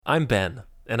I'm Ben,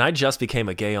 and I just became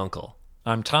a gay uncle.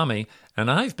 I'm Tommy, and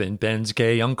I've been Ben's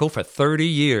gay uncle for 30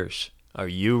 years. Are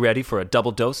you ready for a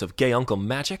double dose of gay uncle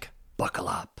magic? Buckle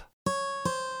up.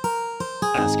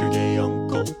 Ask your gay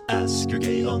uncle, ask your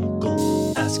gay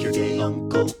uncle, ask your gay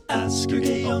uncle, ask your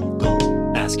gay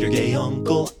uncle, ask your gay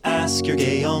uncle, ask your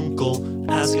gay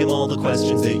uncle, ask him all the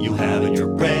questions that you have in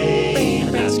your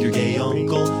brain. Ask your gay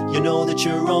uncle, you know that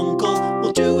your uncle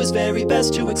will do his very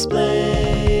best to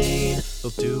explain. He'll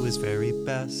do his very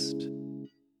best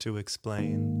to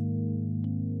explain.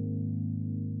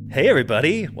 Hey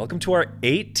everybody, welcome to our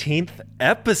 18th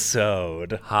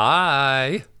episode.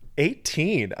 Hi.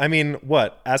 18. I mean,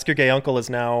 what? Ask Your Gay Uncle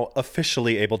is now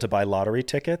officially able to buy lottery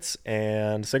tickets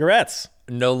and cigarettes.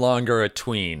 No longer a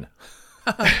tween.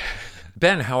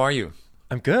 Ben, how are you?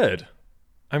 I'm good.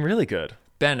 I'm really good.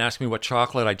 Ben, ask me what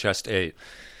chocolate I just ate.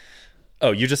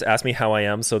 Oh, you just asked me how I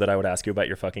am so that I would ask you about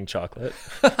your fucking chocolate?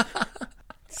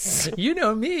 You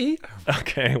know me.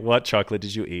 Okay, what chocolate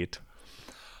did you eat?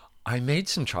 I made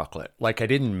some chocolate. Like, I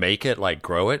didn't make it, like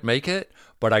grow it, make it,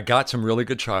 but I got some really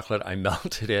good chocolate. I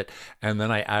melted it, and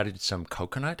then I added some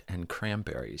coconut and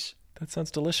cranberries. That sounds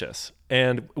delicious.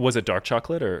 And was it dark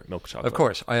chocolate or milk chocolate? Of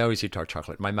course, I always eat dark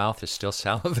chocolate. My mouth is still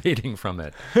salivating from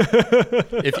it.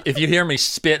 If you hear me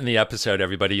spit in the episode,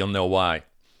 everybody, you'll know why.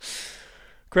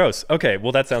 Gross. Okay,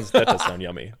 well that does sound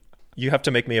yummy. You have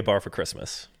to make me a bar for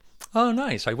Christmas. Oh,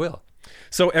 nice. I will.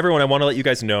 So everyone, I want to let you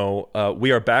guys know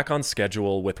we are back on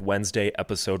schedule with Wednesday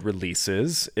episode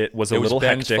releases. It was a little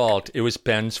hectic. It was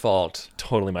Ben's fault.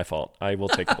 Totally my fault. I will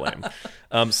take the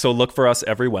blame. So look for us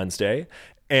every Wednesday.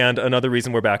 And another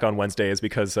reason we're back on Wednesday is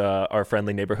because our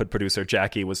friendly neighborhood producer,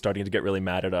 Jackie, was starting to get really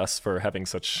mad at us for having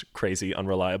such crazy,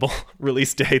 unreliable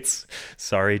release dates.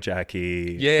 Sorry,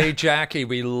 Jackie. Yay, Jackie.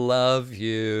 We love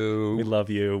you. We love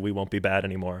you. We won't be bad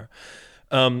anymore.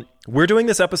 We're doing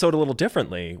this episode a little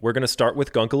differently. We're going to start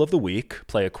with Gunkle of the Week,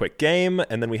 play a quick game,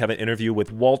 and then we have an interview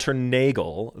with Walter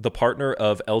Nagel, the partner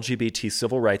of LGBT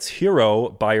civil rights hero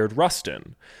Bayard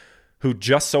Rustin, who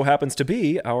just so happens to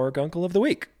be our Gunkle of the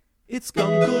Week. It's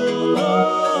Gunkle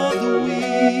of the Week.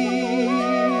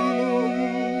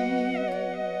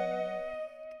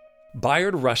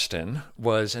 Bayard Rustin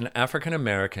was an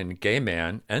African-American gay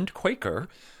man and Quaker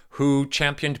who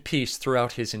championed peace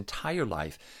throughout his entire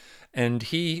life, and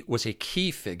he was a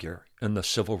key figure in the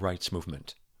civil rights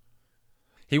movement.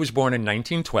 He was born in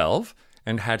 1912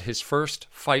 and had his first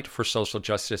fight for social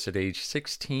justice at age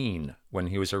 16 when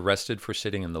he was arrested for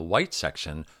sitting in the white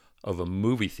section of a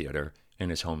movie theater in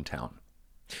his hometown.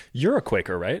 You're a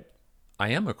Quaker, right? I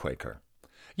am a Quaker.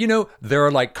 You know, there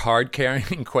are like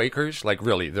card-carrying Quakers. Like,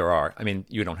 really, there are. I mean,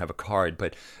 you don't have a card,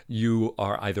 but you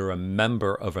are either a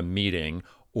member of a meeting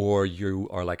or you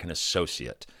are like an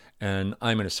associate. And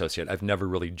I'm an associate. I've never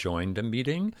really joined a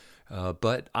meeting,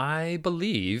 but I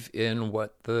believe in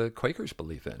what the Quakers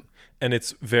believe in. And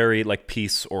it's very like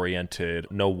peace-oriented,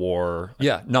 no war.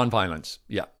 Yeah, nonviolence.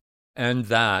 Yeah. And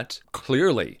that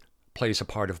clearly plays a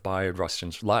part of Bayard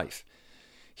Rustin's life.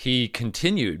 He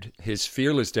continued his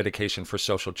fearless dedication for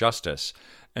social justice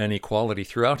and equality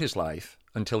throughout his life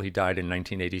until he died in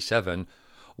 1987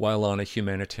 while on a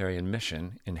humanitarian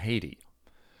mission in Haiti.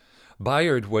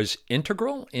 Bayard was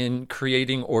integral in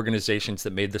creating organizations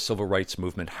that made the civil rights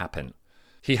movement happen.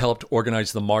 He helped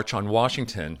organize the March on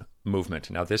Washington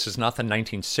movement. Now, this is not the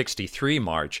 1963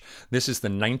 march. This is the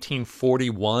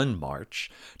 1941 march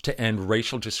to end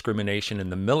racial discrimination in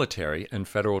the military and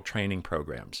federal training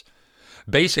programs.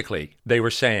 Basically, they were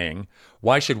saying,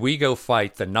 why should we go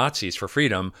fight the Nazis for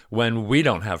freedom when we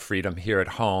don't have freedom here at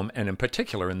home and in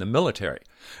particular in the military?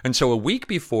 And so a week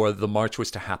before the march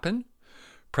was to happen,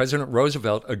 President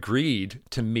Roosevelt agreed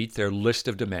to meet their list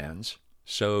of demands,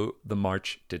 so the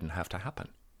march didn't have to happen.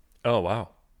 Oh, wow.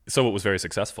 So it was very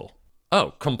successful.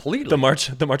 Oh, completely. The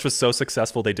march was so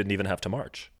successful they didn't even have to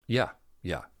march. Yeah.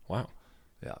 Wow.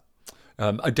 Yeah.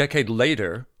 A decade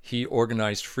later, he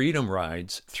organized freedom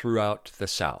rides throughout the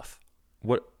South.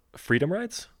 What, freedom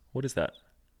rides? What is that?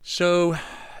 So,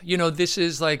 you know, this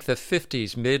is like the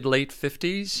 50s, late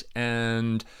 50s,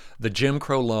 and the Jim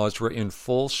Crow laws were in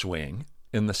full swing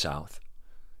in the South.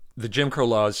 The Jim Crow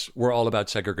laws were all about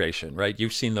segregation, right?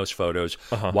 You've seen those photos.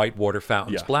 White water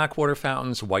fountains, Yeah. Black water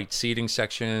fountains, white seating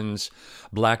sections,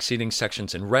 black seating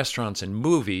sections in restaurants and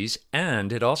movies,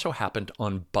 and it also happened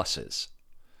on buses.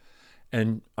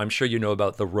 And I'm sure you know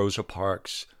about the Rosa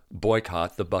Parks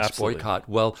boycott, the bus Absolutely. boycott.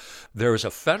 Well, there was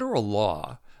a federal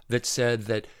law that said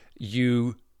that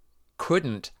you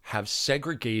couldn't have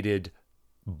segregated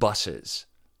buses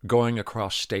going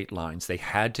across state lines. They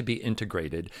had to be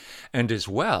integrated. And as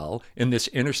well, in this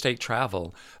interstate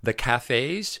travel, the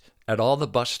cafes at all the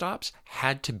bus stops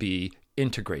had to be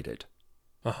integrated.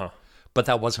 But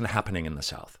that wasn't happening in the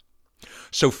South.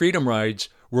 So freedom rides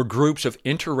were groups of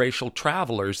interracial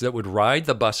travelers that would ride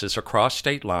the buses across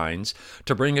state lines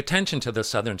to bring attention to the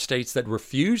southern states that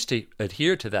refused to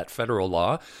adhere to that federal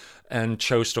law and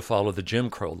chose to follow the Jim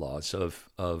Crow laws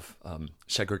of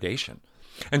segregation.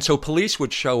 And so police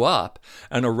would show up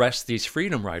and arrest these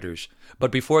freedom riders,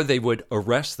 but before they would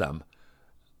arrest them,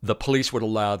 the police would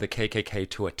allow the KKK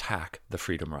to attack the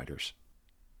freedom riders.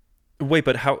 Wait,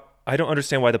 but how? I don't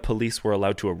understand why the police were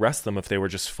allowed to arrest them if they were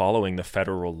just following the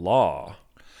federal law.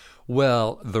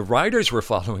 Well, the riders were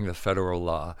following the federal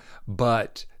law,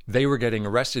 but they were getting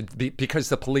arrested because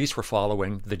the police were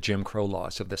following the Jim Crow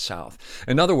laws of the South.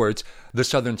 In other words, the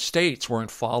southern states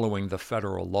weren't following the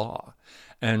federal law.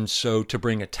 And so to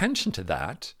bring attention to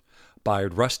that,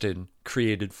 Bayard Rustin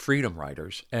created Freedom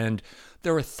Riders. And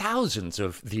there were thousands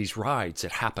of these rides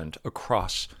that happened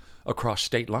across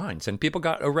state lines, and people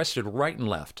got arrested right and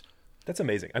left. That's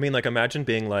amazing. I mean, like, imagine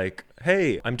being like,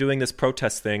 hey, I'm doing this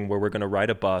protest thing where we're going to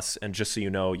ride a bus, and just so you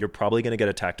know, you're probably going to get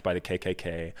attacked by the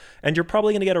KKK, and you're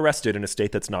probably going to get arrested in a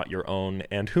state that's not your own,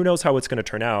 and who knows how it's going to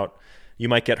turn out. You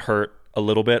might get hurt a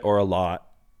little bit or a lot,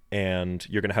 and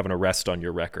you're going to have an arrest on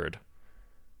your record,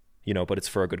 but it's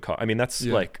for a good cause. I mean, that's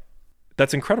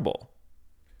that's incredible.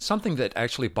 Something that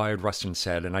actually Bayard Rustin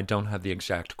said, and I don't have the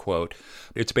exact quote,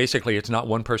 it's not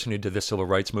one person who did the civil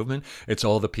rights movement, it's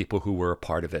all the people who were a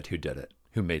part of it who did it,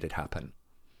 who made it happen.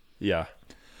 Yeah.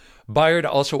 Bayard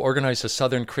also organized the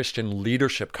Southern Christian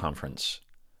Leadership Conference,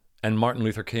 and Martin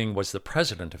Luther King was the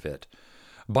president of it.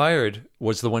 Bayard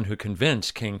was the one who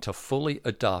convinced King to fully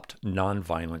adopt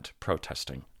nonviolent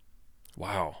protesting.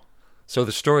 Wow. So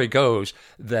the story goes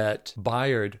that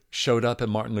Bayard showed up at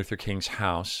Martin Luther King's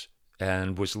house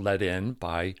and was led in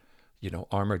by,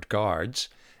 armored guards,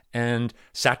 and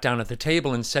sat down at the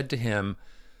table and said to him,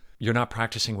 "You're not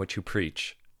practicing what you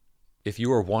preach. If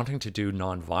you are wanting to do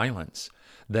nonviolence,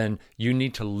 then you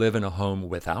need to live in a home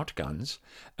without guns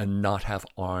and not have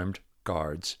armed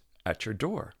guards at your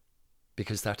door,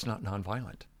 because that's not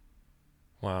nonviolent."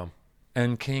 Wow.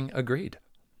 And King agreed.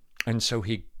 And so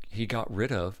he got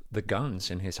rid of the guns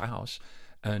in his house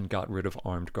and got rid of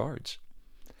armed guards.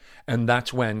 And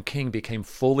that's when King became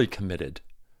fully committed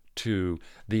to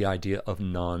the idea of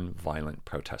nonviolent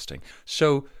protesting.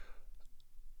 So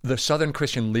the Southern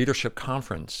Christian Leadership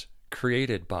Conference,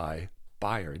 created by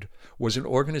Bayard, was an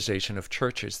organization of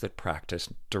churches that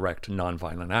practiced direct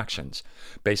nonviolent actions,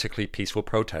 basically peaceful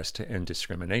protest to end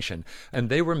discrimination. And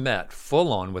they were met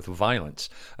full on with violence,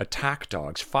 attack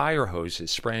dogs, fire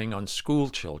hoses spraying on school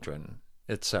children,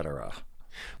 etc.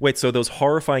 Wait, so those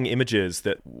horrifying images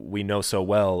that we know so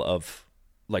well of,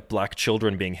 like, black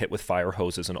children being hit with fire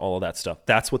hoses and all of that stuff,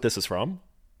 that's what this is from?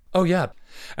 Oh, yeah.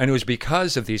 And it was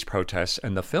because of these protests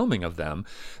and the filming of them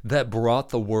that brought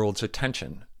the world's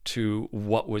attention to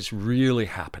what was really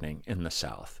happening in the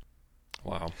South.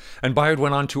 Wow. And Bayard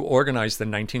went on to organize the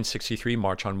 1963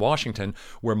 March on Washington,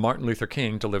 where Martin Luther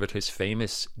King delivered his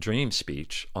famous dream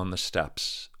speech on the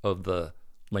steps of the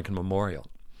Lincoln Memorial.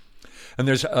 And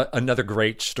there's another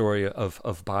great story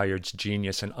of Bayard's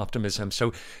genius and optimism.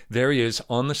 So there he is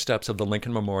on the steps of the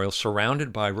Lincoln Memorial,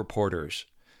 surrounded by reporters.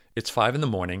 It's 5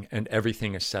 a.m, and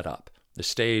everything is set up. The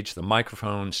stage, the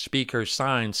microphones, speakers,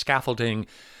 signs, scaffolding,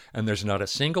 and there's not a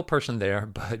single person there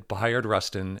but Bayard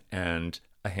Rustin and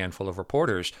a handful of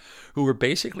reporters who were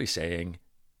basically saying,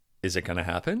 "Is it going to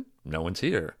happen? No one's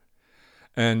here."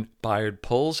 And Bayard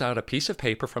pulls out a piece of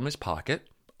paper from his pocket,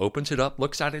 opens it up,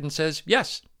 looks at it, and says,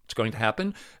 "Yes, it's going to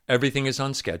happen. Everything is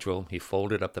on schedule." He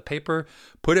folded up the paper,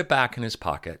 put it back in his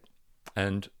pocket,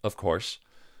 and, of course,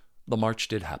 the march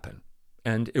did happen.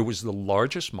 And it was the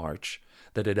largest march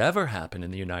that had ever happened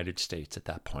in the United States at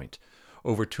that point.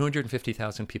 Over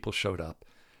 250,000 people showed up,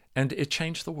 and it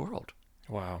changed the world.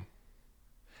 Wow.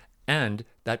 And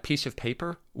that piece of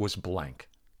paper was blank.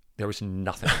 There was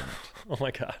nothing on it. Oh,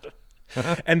 my God.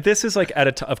 And this is like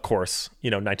of course,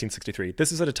 1963.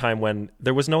 This is at a time when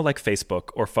there was no like Facebook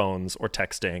or phones or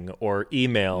texting or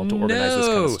email to organize this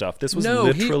kind of stuff. This was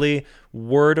literally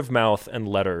word of mouth and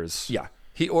letters. Yeah.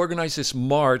 He organized this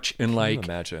march in like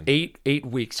imagine? eight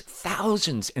weeks.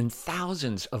 Thousands and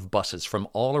thousands of buses from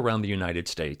all around the United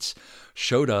States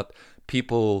showed up.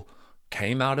 People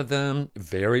came out of them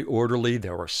very orderly.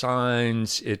 There were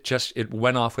signs. It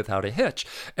went off without a hitch.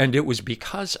 And it was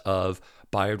because of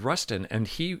Bayard Rustin, and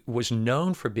he was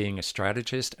known for being a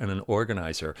strategist and an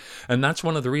organizer. And that's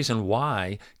one of the reasons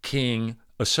why King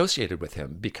associated with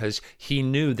him, because he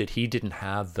knew that he didn't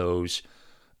have those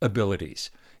abilities.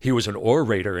 He was an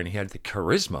orator and he had the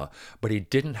charisma, but he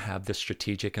didn't have the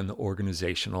strategic and the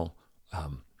organizational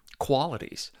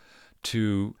qualities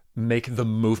to make the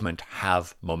movement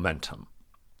have momentum.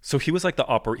 So he was like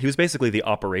he was basically the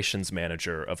operations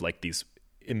manager of like these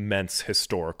immense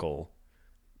historical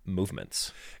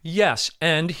movements. Yes,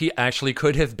 and he actually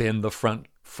could have been the front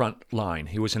line.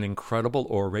 He was an incredible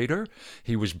orator.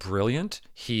 He was brilliant.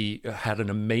 He had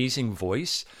an amazing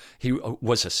voice. He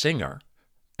was a singer.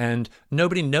 And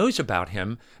nobody knows about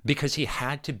him because he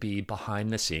had to be behind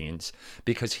the scenes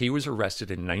because he was arrested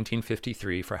in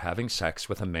 1953 for having sex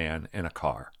with a man in a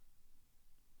car.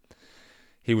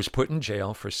 He was put in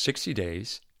jail for 60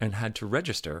 days and had to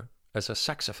register as a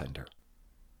sex offender.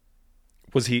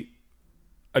 Was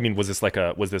this like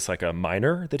a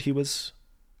minor that he was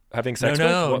having sex with?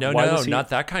 No, Was he... not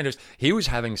that kind of. He was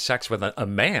having sex with a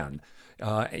man.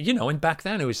 And back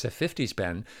then it was the 50s,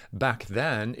 Ben. Back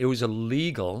then it was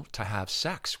illegal to have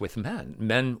sex with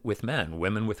men with men,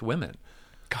 women with women.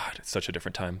 God, it's such a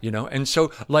different time. And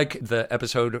so like the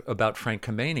episode about Frank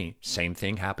Kameny, same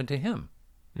thing happened to him.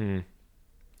 Mm.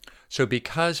 So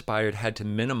because Bayard had to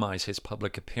minimize his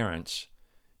public appearance,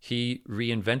 he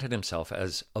reinvented himself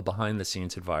as a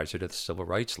behind-the-scenes advisor to the civil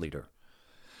rights leader.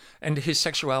 And his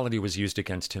sexuality was used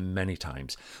against him many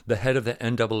times. The head of the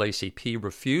NAACP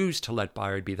refused to let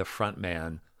Bayard be the front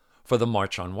man for the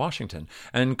March on Washington.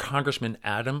 And Congressman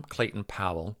Adam Clayton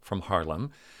Powell from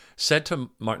Harlem said to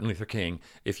Martin Luther King,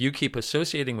 "If you keep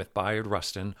associating with Bayard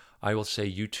Rustin, I will say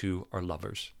you two are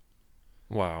lovers."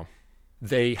 Wow.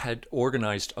 They had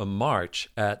organized a march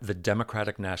at the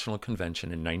Democratic National Convention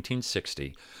in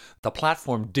 1960. The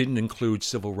platform didn't include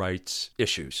civil rights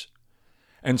issues.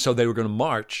 And so they were going to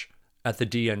march at the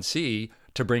DNC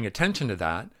to bring attention to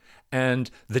that. And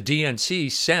the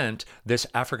DNC sent this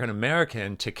African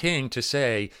American to King to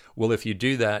say, well, if you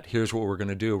do that, here's what we're going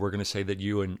to do. We're going to say that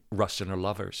you and Rustin are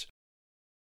lovers.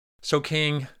 So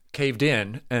King caved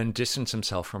in and distanced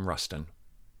himself from Rustin.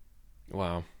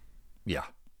 Wow. Yeah.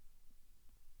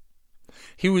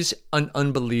 He was an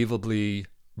unbelievably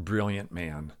brilliant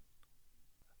man.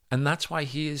 And that's why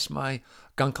he is my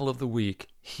Guncle of the Week.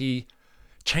 He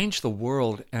changed the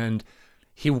world, and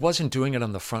he wasn't doing it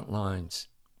on the front lines.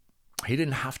 He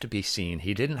didn't have to be seen.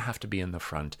 He didn't have to be in the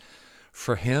front.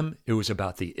 For him, it was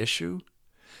about the issue,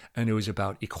 and it was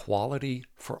about equality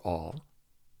for all.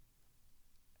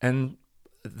 And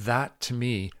that, to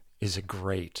me, is a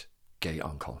great gay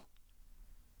uncle.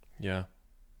 Yeah.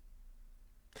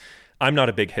 I'm not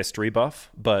a big history buff,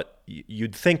 but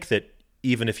you'd think that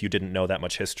even if you didn't know that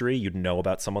much history, you'd know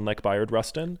about someone like Bayard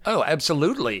Rustin. Oh,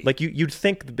 absolutely. Like you'd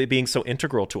think that being so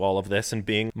integral to all of this and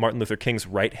being Martin Luther King's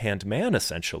right-hand man,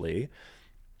 essentially,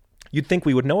 you'd think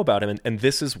we would know about him. And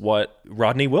this is what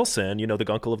Rodney Wilson, the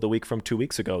Guncle of the Week from 2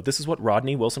 weeks ago, this is what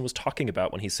Rodney Wilson was talking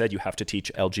about when he said you have to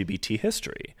teach LGBT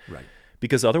history. Right.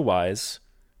 Because otherwise,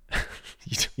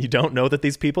 you don't know that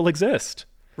these people exist.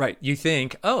 Right. You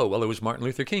think, oh, well, it was Martin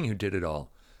Luther King who did it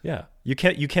all. Yeah. You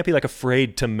can't be like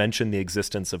afraid to mention the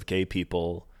existence of gay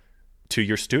people to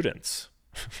your students.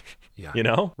 Yeah.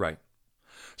 Right.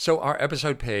 So our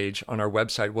episode page on our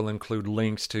website will include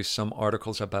links to some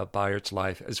articles about Bayard's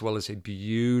life, as well as a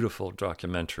beautiful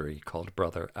documentary called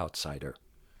Brother Outsider.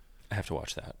 I have to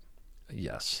watch that.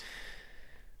 Yes.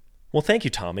 Well, thank you,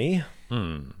 Tommy.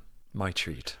 My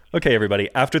treat. Okay, everybody.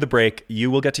 After the break,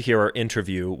 you will get to hear our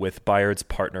interview with Bayard's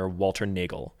partner, Walter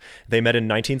Nagel. They met in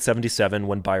 1977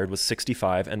 when Bayard was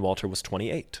 65 and Walter was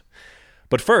 28.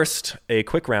 But first, a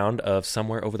quick round of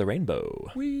Somewhere Over the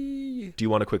Rainbow. Whee! Do you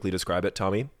want to quickly describe it,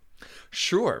 Tommy?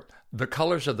 Sure. The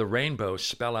colors of the rainbow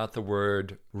spell out the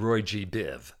word Roy G.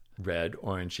 Biv. Red,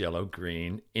 orange, yellow,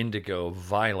 green, indigo,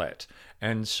 violet.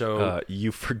 And so...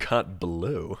 you forgot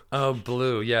blue. Oh,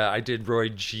 blue. Yeah, I did Roy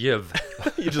Giv.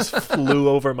 You just flew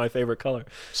over my favorite color.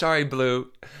 Sorry,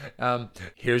 blue.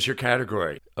 Here's your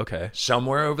category. Okay.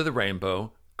 Somewhere over the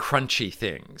rainbow, crunchy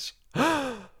things.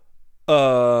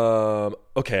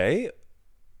 Okay.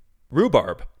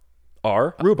 Rhubarb.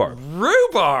 Rhubarb.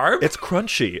 Rhubarb? It's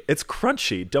crunchy. It's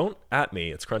crunchy. Don't at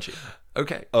me. It's crunchy.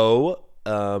 Okay.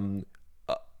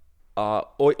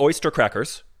 Oyster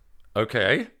crackers.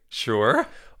 Okay. Sure.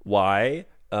 Y.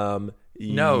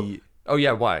 No. Oh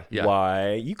yeah. Why? Yeah.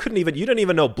 Y. You didn't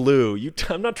even know blue.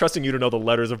 I'm not trusting you to know the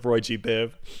letters of Roy G.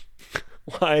 Biv.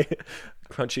 Y.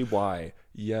 Crunchy Y.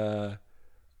 Yeah.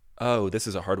 Oh, this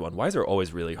is a hard one. Y's are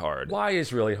always really hard. Y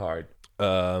is really hard. Do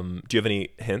you have any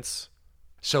hints?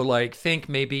 So like think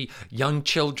maybe young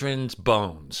children's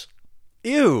bones.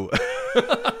 Ew.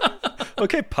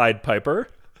 Okay, Pied Piper.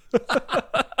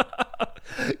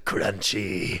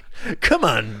 Crunchy. Come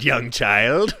on, young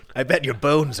child. I bet your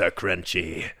bones are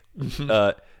crunchy.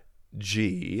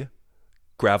 G.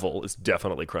 Gravel is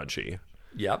definitely crunchy.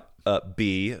 Yep.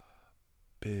 B.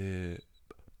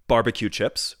 Barbecue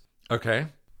chips. Okay.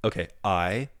 Okay.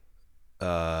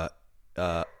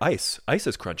 Ice. Ice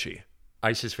is crunchy.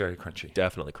 Ice is very crunchy.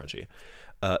 Definitely crunchy.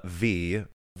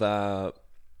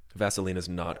 Vaseline is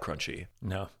not crunchy.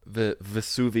 No.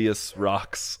 Vesuvius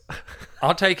rocks.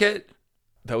 I'll take it.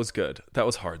 That was good. That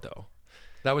was hard, though.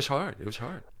 That was hard. It was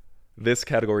hard. This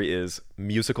category is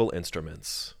musical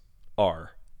instruments.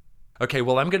 R. Okay,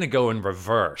 well, I'm going to go in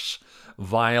reverse.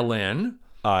 Violin.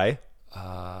 I.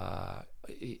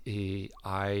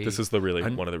 This is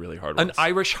one of the really hard ones. An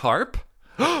Irish harp.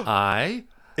 I.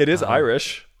 It is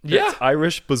Irish. Yeah. It's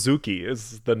Irish bouzouki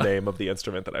is the name of the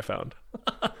instrument that I found.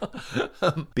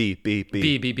 B.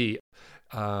 B.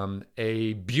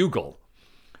 A bugle.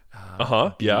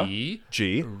 Yeah. B.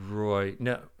 G. Roy.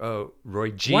 No. Oh,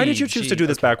 Roy G. Why did you choose to do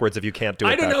this backwards if you can't do it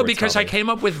I don't know, backwards, because Tommy? I came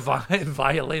up with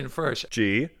violin first.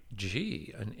 G.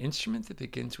 G. An instrument that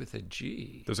begins with a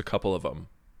G. There's a couple of them.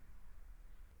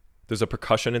 There's a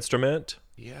percussion instrument.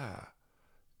 Yeah.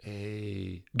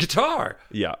 A guitar.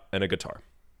 Yeah, and a guitar.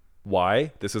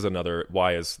 Y.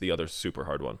 Y is the other super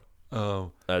hard one.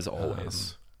 Oh. As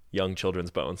always. Young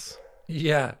children's bones.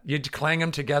 Yeah. You'd clang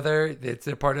them together. It's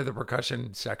a part of the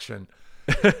percussion section.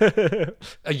 A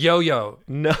yo-yo.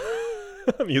 No.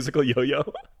 A musical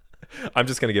yo-yo. I'm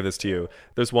just going to give this to you.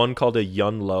 There's one called a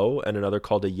yun lo and another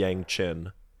called a yang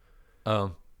chin.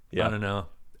 Oh. Yeah. I don't know.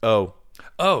 Oh.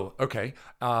 Oh, okay.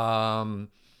 An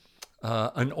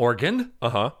organ.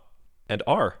 And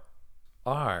R.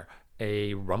 R.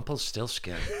 A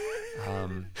Rumpelstiltskin.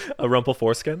 A rumple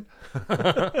foreskin.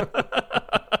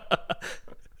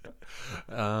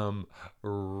 A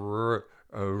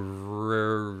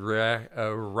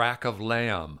rack of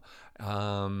lamb.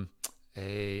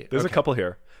 There's a couple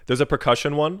here. There's a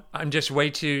percussion one. I'm too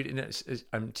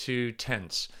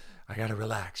tense. I gotta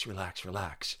relax.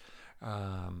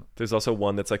 There's also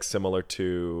one that's like similar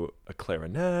to a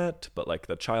clarinet, but like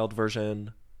the child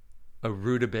version. A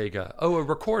rutabaga. Oh, a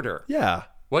recorder. Yeah.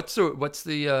 What's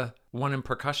the one in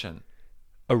percussion?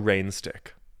 A rain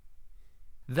stick.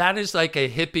 That is like a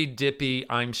hippy dippy.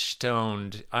 I'm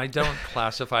stoned. I don't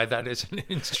classify that as an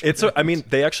instrument.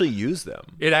 They actually use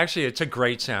them. It's a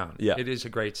great sound. Yeah. It is a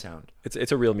great sound.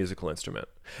 It's a real musical instrument.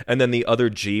 And then the other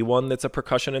G one that's a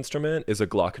percussion instrument is a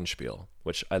glockenspiel,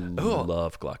 which I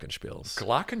love glockenspiels.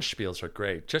 Glockenspiels are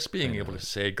great. Just being able to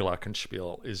say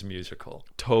glockenspiel is musical.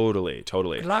 Totally.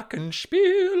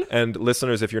 Glockenspiel. And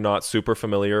listeners, if you're not super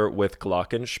familiar with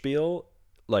glockenspiel,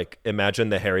 like imagine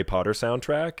the Harry Potter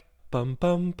soundtrack. Bum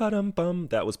bum ba-dum bum.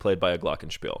 That was played by a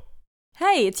glockenspiel.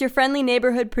 Hey, it's your friendly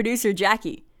neighborhood producer,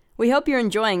 Jackie. We hope you're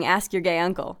enjoying Ask Your Gay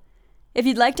Uncle. If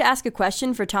you'd like to ask a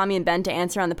question for Tommy and Ben to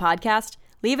answer on the podcast,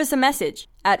 leave us a message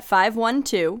at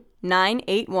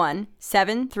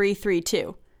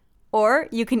 512-981-7332. Or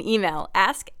you can email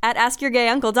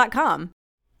ask@askyourgayuncle.com.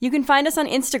 You can find us on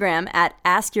Instagram at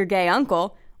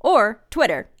AskYourGayUncle or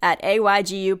Twitter at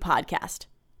AYGU Podcast.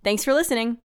 Thanks for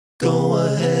listening. Go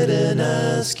ahead and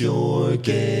ask your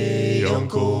gay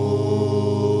uncle.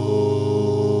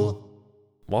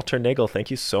 Walter Nagel,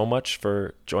 thank you so much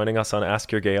for joining us on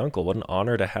Ask Your Gay Uncle. What an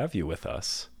honor to have you with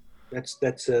us.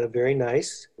 That's very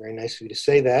nice. Very nice of you to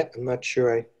say that. I'm not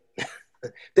sure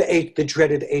the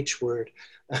dreaded H word.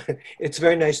 It's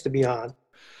very nice to be on.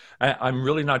 I'm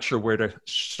really not sure where to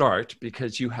start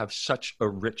because you have such a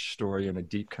rich story and a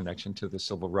deep connection to the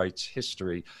civil rights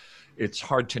history. It's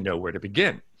hard to know where to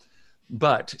begin.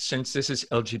 But since this is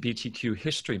LGBTQ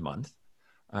History Month,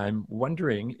 I'm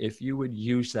wondering if you would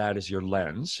use that as your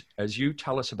lens as you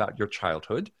tell us about your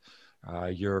childhood,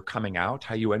 your coming out,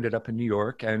 how you ended up in New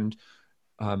York, and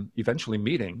eventually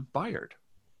meeting Bayard.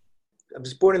 I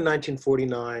was born in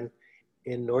 1949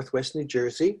 in Northwest New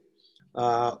Jersey,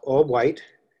 all white.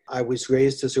 I was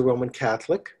raised as a Roman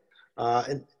Catholic.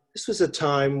 And this was a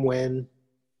time when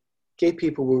gay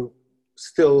people were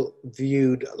still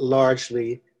viewed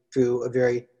largely through a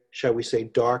very, shall we say,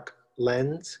 dark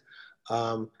lens.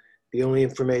 The only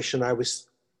information I was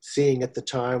seeing at the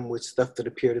time was stuff that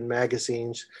appeared in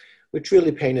magazines, which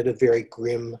really painted a very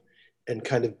grim and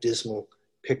kind of dismal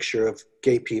picture of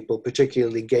gay people,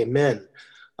 particularly gay men.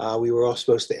 We were all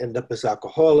supposed to end up as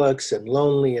alcoholics and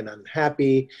lonely and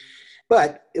unhappy.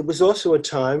 But it was also a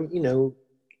time,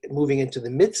 moving into the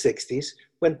mid-60s,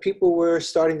 when people were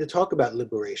starting to talk about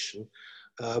liberation,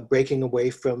 breaking away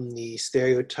from the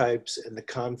stereotypes and the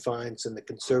confines and the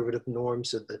conservative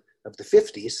norms of the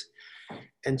 50s.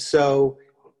 And so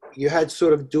you had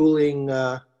sort of dueling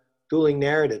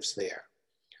narratives there.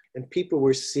 And people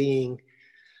were seeing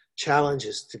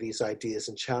challenges to these ideas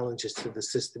and challenges to the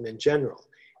system in general.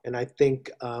 And I think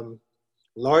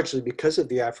largely because of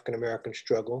the African-American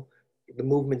struggle, the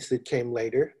movements that came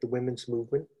later, the women's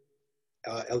movement,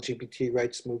 LGBT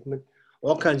rights movement,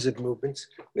 all kinds of movements,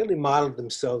 really modeled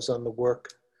themselves on the work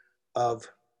of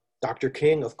Dr.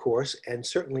 King, of course, and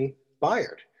certainly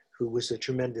Bayard, who was a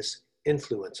tremendous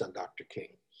influence on Dr. King.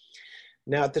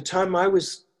 Now, at the time I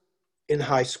was in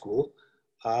high school,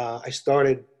 I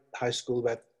started high school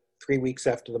about 3 weeks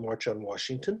after the March on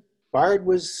Washington. Bayard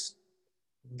was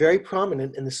very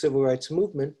prominent in the civil rights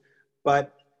movement,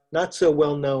 but not so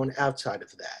well known outside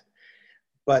of that.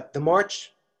 But the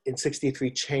March in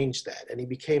 '63 changed that, and he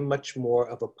became much more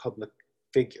of a public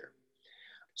figure.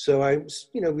 So I was,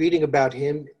 reading about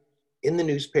him in the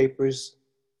newspapers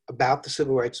about the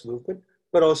civil rights movement,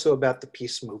 but also about the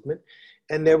peace movement.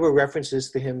 And there were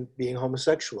references to him being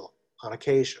homosexual on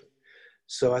occasion.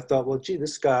 So I thought, well, gee,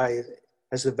 this guy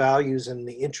has the values and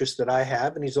the interests that I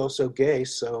have, and he's also gay,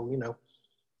 so,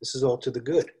 this is all to the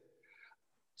good.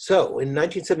 So in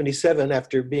 1977,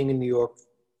 after being in New York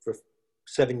for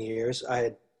 7 years, I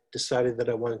had decided that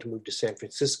I wanted to move to San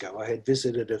Francisco. I had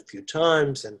visited a few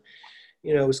times, and,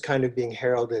 it was kind of being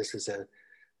heralded as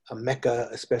a mecca,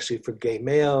 especially for gay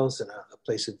males, and a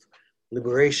place of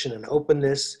liberation and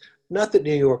openness. Not that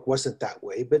New York wasn't that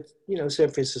way, but, San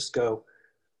Francisco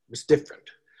was different.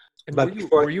 And but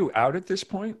were you out at this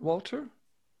point, Walter?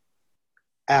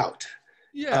 Out.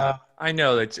 Yeah, I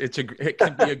know it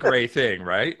can be a gray thing,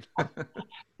 right?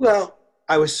 Well,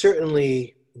 I was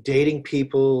certainly dating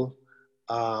people.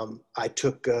 I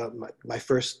took my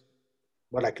first,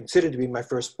 what I considered to be my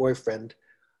first boyfriend,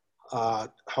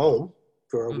 home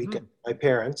for a weekend with my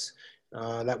parents.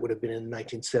 That would have been in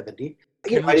 1970.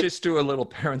 Can we just do a little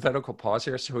parenthetical pause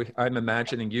here? So I'm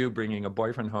imagining you bringing a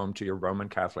boyfriend home to your Roman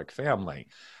Catholic family.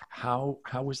 How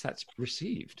was that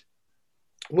received?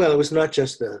 Well, it was not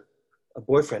just a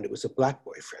boyfriend, it was a black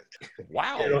boyfriend.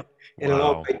 Wow. in an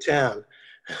all-white town.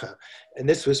 And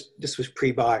this was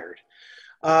pre-Bayard.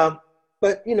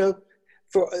 But,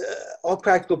 for all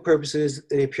practical purposes,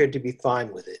 they appeared to be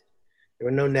fine with it. There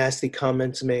were no nasty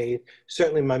comments made.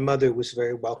 Certainly my mother was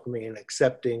very welcoming and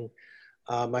accepting.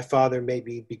 My father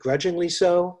maybe begrudgingly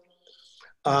so.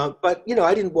 But,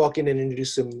 I didn't walk in and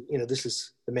introduce him, this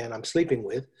is the man I'm sleeping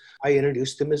with. I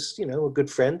introduced him as, a good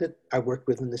friend that I worked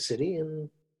with in the city. And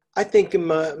I think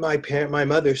my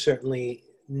mother certainly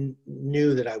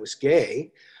knew that I was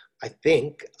gay. I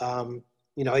think,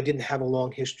 I didn't have a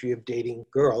long history of dating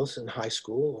girls in high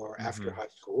school or after high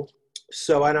school.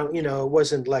 So I don't, it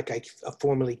wasn't like I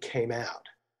formally came out.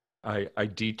 I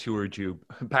detoured you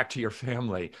back to your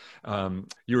family.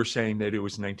 You were saying that it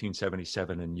was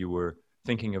 1977 and you were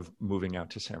thinking of moving out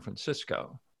to San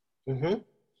Francisco. Mm-hmm.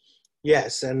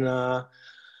 Yes, and on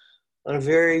a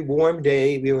very warm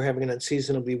day, we were having an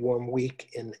unseasonably warm week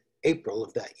in April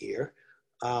of that year.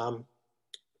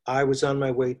 I was on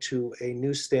my way to a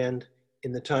newsstand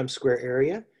in the Times Square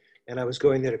area, and I was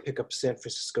going there to pick up San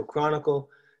Francisco Chronicle,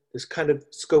 just kind of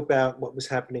scope out what was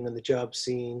happening on the job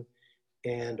scene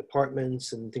and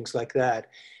apartments and things like that.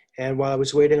 And while I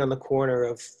was waiting on the corner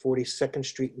of 42nd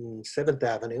Street and 7th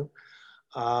Avenue,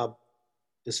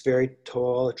 this very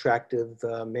tall, attractive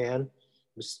man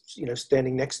was,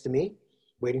 standing next to me,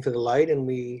 waiting for the light, and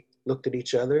we looked at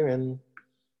each other and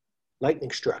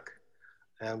lightning struck.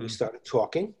 And we started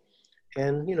talking.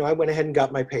 And, I went ahead and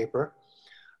got my paper,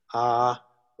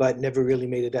 but never really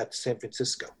made it out to San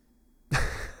Francisco.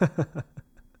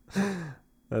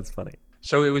 That's funny.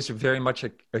 So it was very much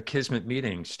a kismet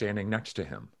meeting standing next to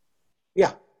him.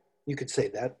 Yeah, you could say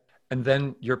that. And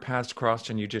then your paths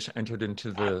crossed and you just entered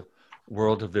into the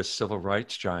world of this civil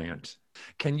rights giant.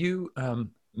 Can you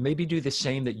maybe do the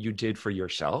same that you did for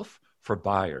yourself, for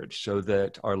Bayard, so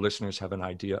that our listeners have an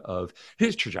idea of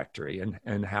his trajectory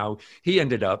and how he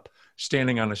ended up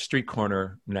standing on a street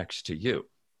corner next to you?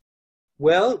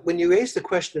 Well, when you raised the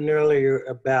question earlier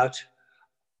about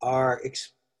our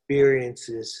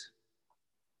experiences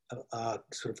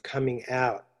sort of coming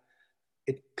out,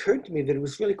 it occurred to me that it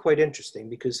was really quite interesting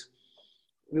because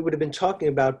we would have been talking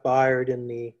about Bayard in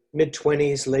the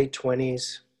mid-20s, late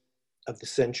 20s of the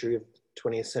century, of the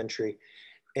 20th century.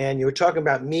 And you were talking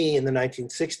about me in the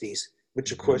 1960s,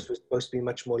 which of course was supposed to be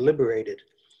much more liberated.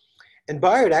 And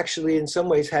Bayard actually in some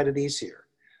ways had it easier.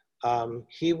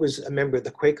 He was a member of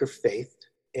the Quaker faith,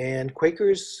 and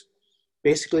Quakers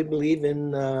basically believe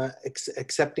in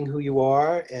accepting who you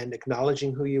are and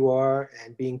acknowledging who you are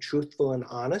and being truthful and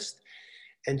honest.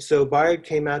 And so Bayard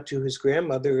came out to his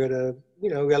grandmother at a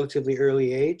relatively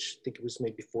early age. I think it was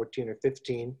maybe 14 or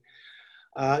 15.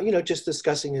 Just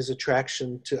discussing his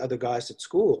attraction to other guys at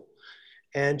school.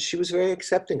 And she was very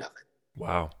accepting of it.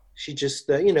 Wow. She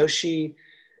just, she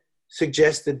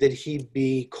suggested that he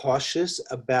be cautious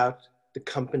about the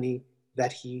company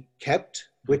that he kept,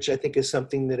 which I think is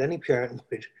something that any parent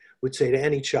would say to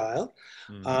any child.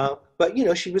 But,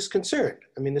 she was concerned.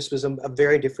 I mean, this was a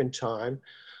very different time.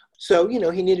 So, he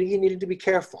needed to be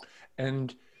careful.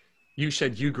 And you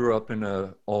said you grew up in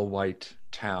an all-white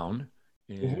town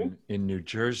in New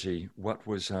Jersey. What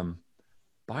was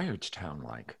Bayardstown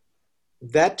like?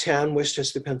 That town,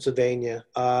 Westchester, Pennsylvania,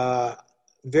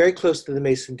 very close to the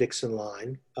Mason-Dixon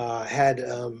line, had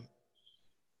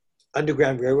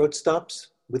Underground Railroad stops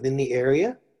within the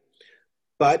area.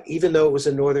 But even though it was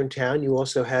a northern town, you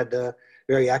also had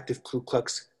very active Ku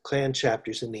Klux Klan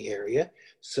chapters in the area,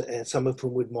 and some of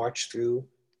whom would march through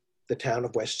the town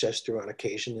of Westchester on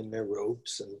occasion in their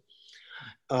robes.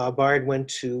 And Bayard went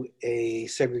to a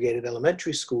segregated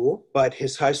elementary school, but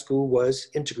his high school was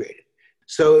integrated.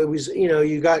 So it was,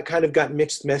 you got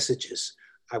mixed messages,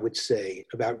 I would say,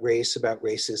 about race, about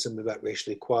racism, about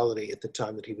racial equality at the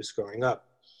time that he was growing up.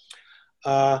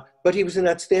 But he was an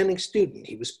outstanding student.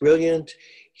 He was brilliant.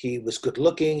 He was good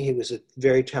looking. He was a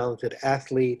very talented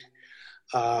athlete,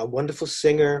 wonderful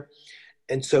singer.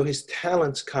 And so his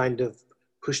talents kind of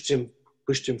pushed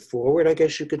him forward, I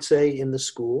guess you could say, in the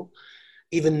school.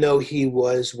 Even though he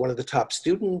was one of the top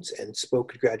students and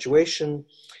spoke at graduation,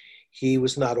 he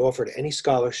was not offered any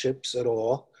scholarships at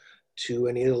all to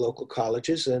any of the local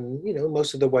colleges. And,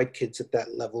 most of the white kids at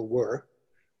that level were.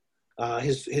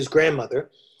 His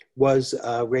grandmother was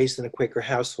raised in a Quaker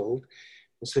household.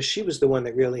 And so she was the one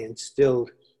that really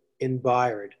instilled in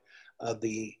Bayard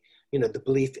the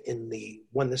belief in the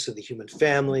oneness of the human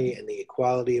family and the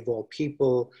equality of all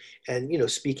people and,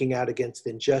 speaking out against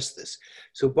injustice.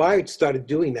 So Bayard started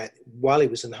doing that while he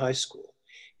was in high school.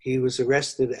 He was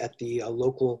arrested at the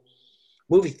local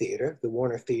movie theater, the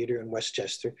Warner Theater in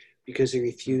Westchester, because he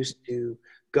refused to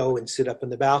go and sit up in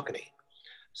the balcony.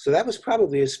 So that was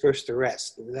probably his first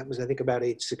arrest. That was, I think, about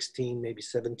age 16, maybe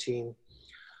 17.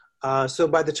 So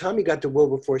by the time he got to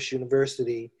Wilberforce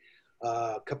University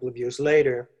a couple of years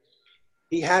later,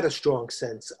 he had a strong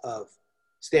sense of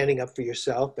standing up for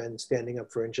yourself and standing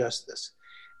up for injustice.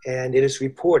 And it is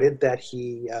reported that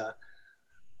he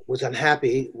was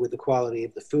unhappy with the quality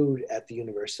of the food at the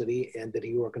university and that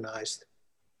he organized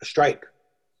a strike.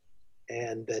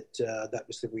 And that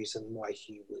was the reason why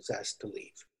he was asked to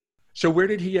leave. So where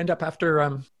did he end up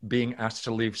after being asked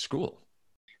to leave school?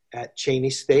 At Cheney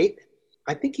State.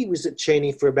 I think he was at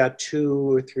Cheney for about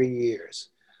 2 or 3 years.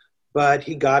 But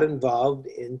he got involved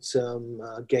in some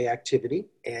gay activity,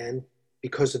 and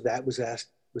because of that was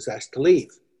asked to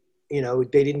leave.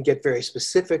 They didn't get very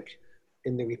specific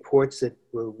in the reports that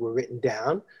were written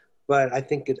down, but I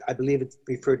believe it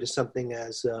referred to something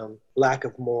as lack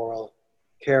of moral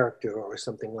character or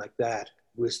something like that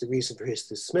was the reason for his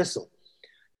dismissal.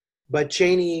 But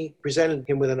Cheney presented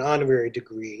him with an honorary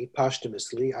degree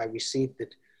posthumously. I received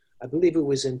it, I believe it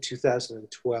was in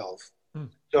 2012.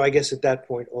 So I guess at that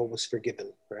point, all was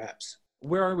forgiven, perhaps.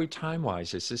 Where are we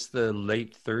time-wise? Is this the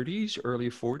late 30s, early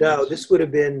 40s? No, this would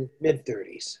have been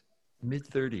mid-30s.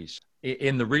 Mid-30s.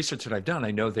 In the research that I've done,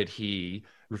 I know that he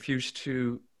refused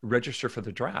to register for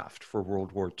the draft for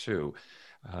World War II.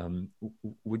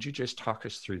 Would you just talk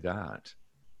us through that?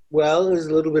 Well, there's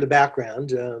a little bit of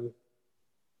background.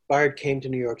 Bayard came to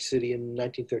New York City in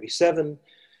 1937,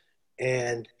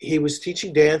 and he was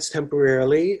teaching dance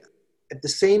temporarily. At the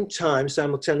same time,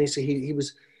 simultaneously,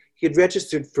 he had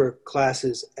registered for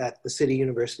classes at the City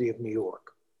University of New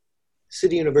York.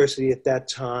 City University at that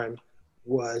time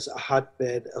was a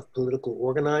hotbed of political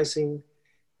organizing.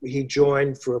 He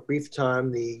joined for a brief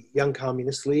time the Young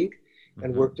Communist League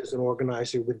and worked as an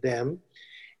organizer with them.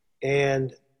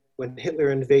 And when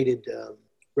Hitler invaded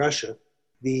Russia,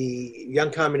 the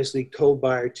Young Communist League told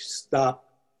Bayard to stop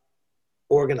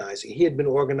organizing. He had been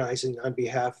organizing on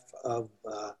behalf of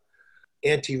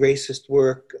anti-racist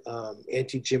work,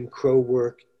 anti-Jim Crow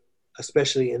work,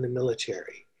 especially in the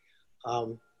military.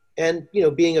 And,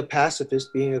 being a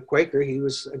pacifist, being a Quaker, he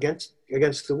was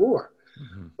against the war.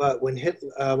 But when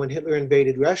Hitler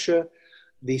invaded Russia,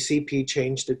 the CP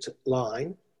changed its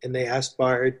line, and they asked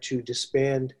Bayard to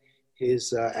disband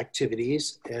his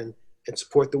activities and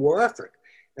support the war effort.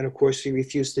 And of course, he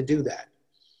refused to do that.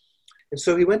 And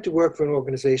so he went to work for an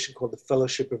organization called the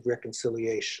Fellowship of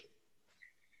Reconciliation,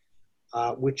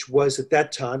 which was at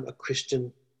that time a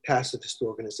Christian pacifist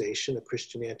organization, a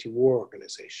Christian anti-war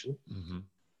organization.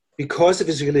 Because of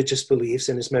his religious beliefs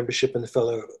and his membership in the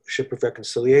Fellowship of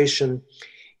Reconciliation,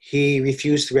 he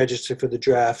refused to register for the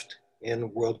draft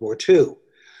in World War II.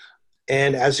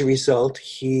 And as a result,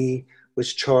 he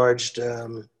was charged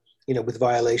with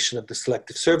violation of the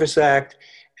Selective Service Act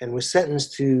and was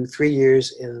sentenced to 3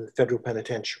 years in the federal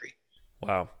penitentiary.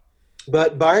 Wow.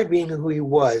 But Bayard, being who he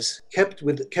was, kept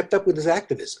up with his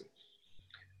activism.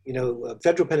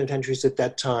 Federal penitentiaries at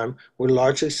that time were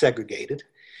largely segregated,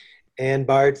 and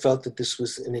Bayard felt that this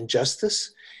was an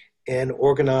injustice and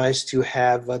organized to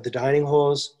have the dining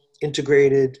halls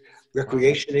integrated,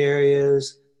 recreation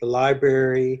areas, the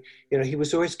library. He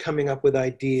was always coming up with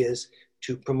ideas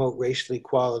to promote racial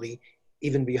equality,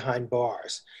 even behind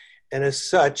bars. And as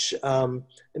such, it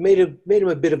made him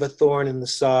a bit of a thorn in the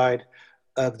side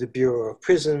of the Bureau of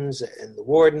Prisons and the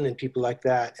warden and people like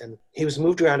that. And he was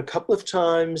moved around a couple of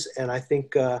times. And I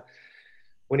think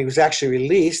when he was actually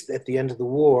released at the end of the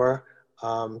war,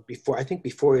 before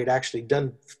he had actually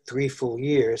done 3 full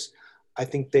years, I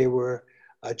think they were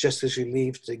just as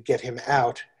relieved to get him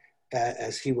out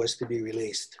as he was to be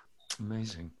released.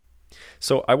 Amazing.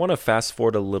 So I want to fast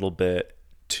forward a little bit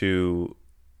to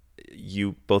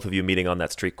both of you meeting on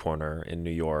that street corner in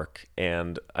New York.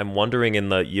 And I'm wondering, in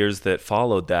the years that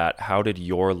followed that, how did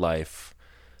your life,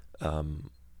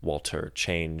 Walter,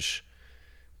 change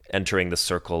entering the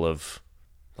circle of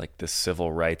like this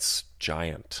civil rights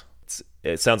giant?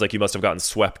 It sounds like you must have gotten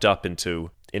swept up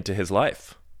into his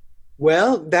life.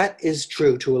 Well, that is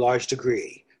true to a large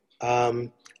degree.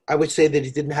 I would say that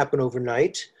it didn't happen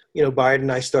overnight. Bayard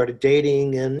and I started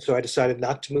dating, and so I decided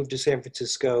not to move to San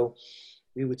Francisco.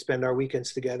 We would spend our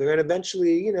weekends together. And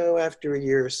eventually, after a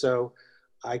year or so,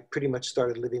 I pretty much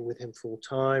started living with him full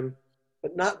time,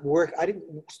 but not work. I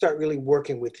didn't start really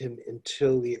working with him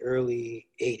until the early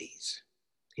 80s.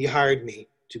 He hired me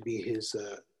to be his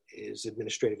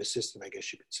administrative assistant, I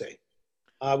guess you could say.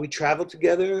 We traveled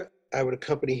together. I would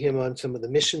accompany him on some of the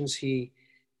missions he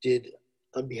did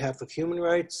on behalf of human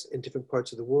rights in different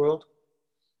parts of the world,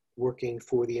 working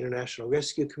for the International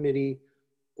Rescue Committee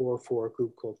or for a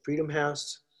group called Freedom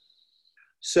House.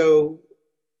 So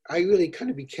I really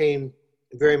kind of became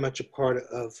very much a part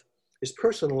of his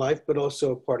personal life, but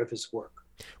also a part of his work.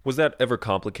 Was that ever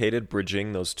complicated,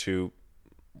 bridging those two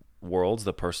worlds,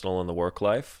 the personal and the work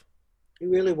life? It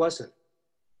really wasn't.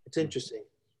 It's interesting.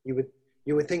 You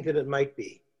would think that it might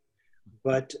be,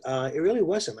 but it really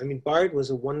wasn't. I mean, Bayard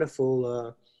was a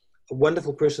wonderful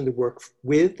person to work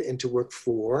with and to work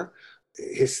for.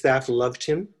 His staff loved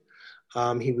him.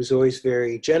 He was always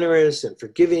very generous and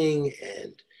forgiving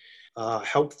and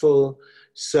helpful.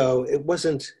 So it was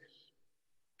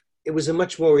a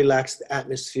much more relaxed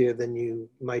atmosphere than you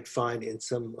might find in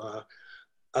some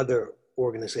other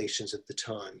organizations at the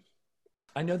time.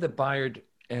 I know that Bayard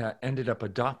ended up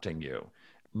adopting you.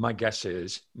 My guess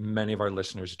is many of our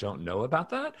listeners don't know about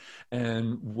that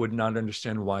and would not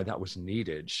understand why that was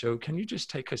needed. So can you just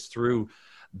take us through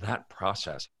that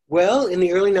process? Well, in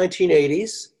the early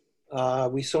 1980s,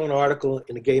 we saw an article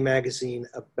in a gay magazine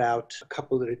about a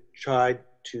couple that had tried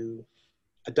to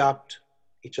adopt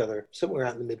each other somewhere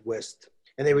out in the Midwest,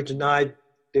 and they were denied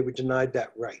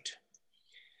that right.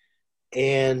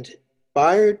 And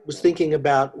Bayard was thinking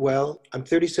about, well, I'm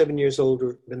 37 years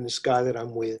older than this guy that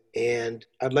I'm with, and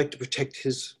I'd like to protect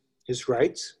his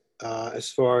rights as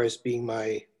far as being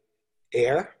my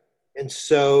heir. And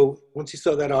so once he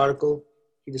saw that article,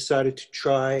 he decided to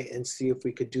try and see if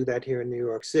we could do that here in New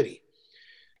York City.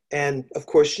 And of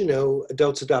course,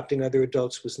 adults adopting other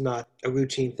adults was not a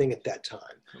routine thing at that time.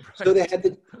 Right. So they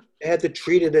had to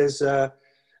treat it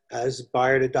as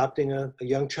Bayard adopting a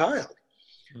young child.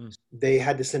 Mm. They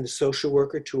had to send a social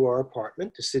worker to our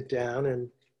apartment to sit down and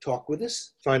talk with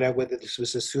us, find out whether this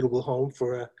was a suitable home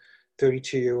for a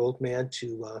 32-year-old man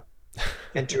to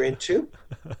enter into.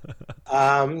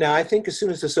 Now, I think as soon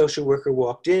as the social worker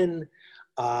walked in,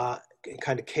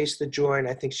 kind of cased the joint,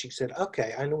 I think she said,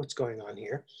 okay, I know what's going on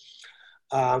here.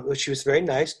 But she was very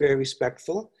nice, very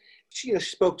respectful. She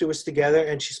spoke to us together,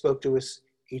 and she spoke to us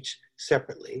each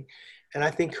separately. And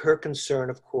I think her concern,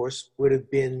 of course, would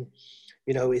have been,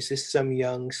 is this some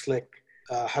young, slick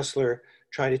hustler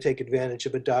trying to take advantage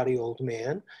of a dotty old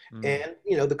man? Mm.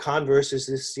 And, the converse is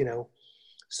this,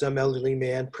 some elderly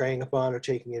man preying upon or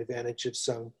taking advantage of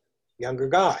some younger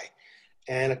guy.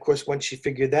 And of course, once she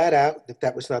figured that out,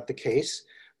 that was not the case,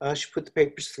 she put the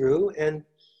papers through, and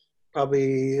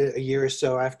probably a year or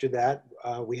so after that,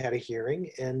 we had a hearing,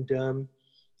 and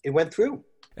it went through.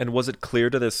 And was it clear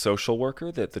to this social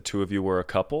worker that the two of you were a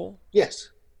couple?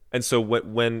 Yes. And so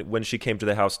when she came to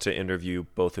the house to interview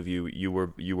both of you, you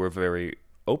were very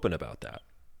open about that,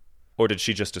 or did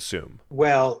she just assume?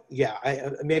 Well, yeah.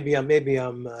 Maybe I'm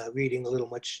reading a little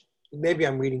much. Maybe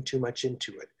I'm reading too much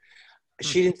into it.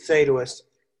 She didn't say to us,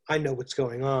 "I know what's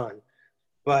going on,"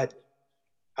 but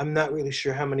I'm not really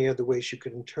sure how many other ways you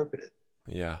could interpret it.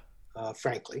 Yeah.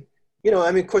 Frankly,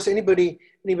 of course, anybody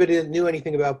that knew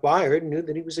anything about Bayard knew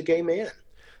that he was a gay man.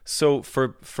 So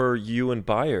for you and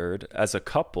Bayard as a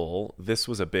couple, this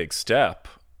was a big step,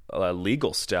 a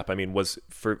legal step. I mean, was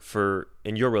for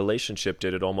in your relationship,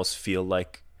 did it almost feel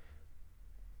like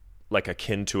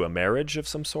akin to a marriage of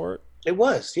some sort? It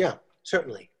was, yeah,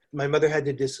 certainly. My mother had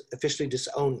to officially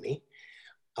disown me.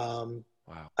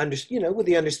 Wow. With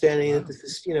the understanding that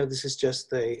this is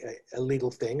just a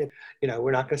legal thing.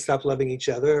 We're not going to stop loving each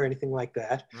other or anything like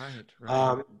that.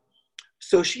 Right.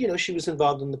 So she was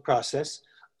involved in the process.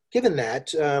 Given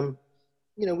that,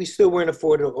 we still weren't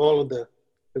afforded all of the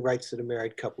rights that a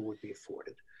married couple would be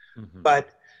afforded. Mm-hmm. But,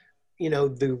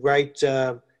 the right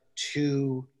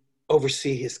to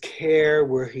oversee his care,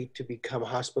 were he to become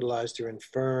hospitalized or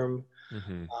infirm,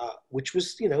 Mm-hmm. which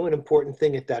was, an important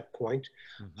thing at that point.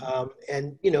 Mm-hmm.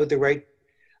 And, the right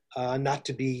not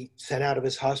to be sent out of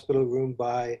his hospital room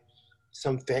by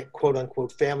some quote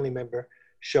unquote family member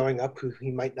showing up who he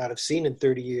might not have seen in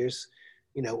 30 years,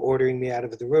 ordering me out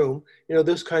of the room,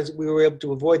 those kinds we were able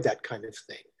to avoid that kind of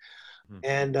thing. Mm-hmm.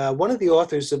 And one of the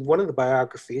authors of one of the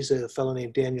biographies, a fellow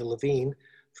named Daniel Levine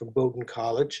from Bowdoin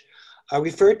College,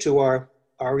 referred to our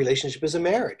relationship as a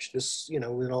marriage. This,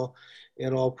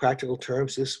 in all practical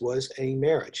terms, this was a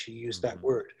marriage. He used that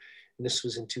word. And this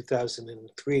was in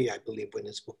 2003, I believe, when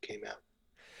his book came out.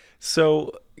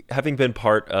 So, having been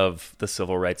part of the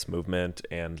civil rights movement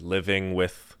and living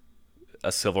with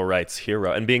a civil rights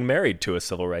hero and being married to a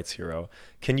civil rights hero,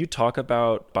 can you talk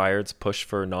about Bayard's push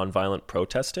for nonviolent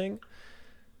protesting?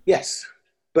 Yes,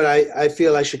 but I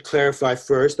feel I should clarify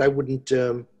first. I wouldn't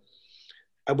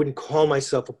call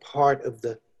myself a part of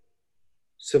the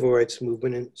civil rights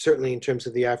movement, and certainly in terms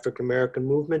of the African American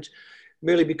movement,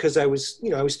 merely because I was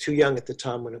too young at the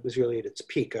time when it was really at its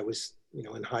peak. I was,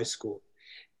 in high school.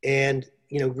 And,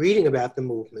 reading about the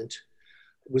movement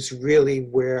was really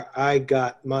where I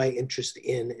got my interest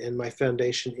in and my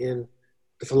foundation in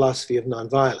the philosophy of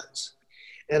nonviolence.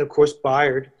 And of course,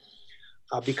 Bayard,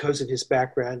 because of his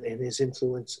background and his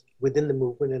influence within the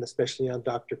movement, and especially on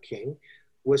Dr. King,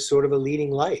 was sort of a leading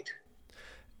light.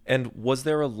 And was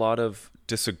there a lot of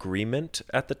disagreement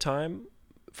at the time?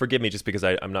 Forgive me just because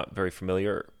I'm not very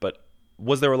familiar, but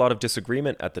was there a lot of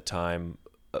disagreement at the time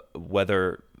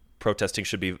whether protesting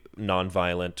should be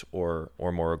nonviolent or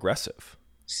more aggressive?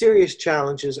 Serious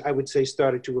challenges, I would say,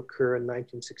 started to occur in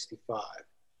 1965,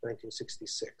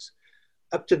 1966.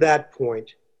 Up to that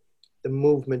point, the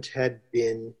movement had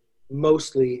been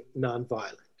mostly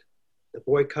nonviolent. The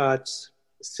boycotts,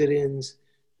 the sit-ins,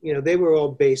 they were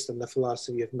all based on the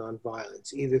philosophy of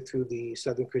nonviolence, either through the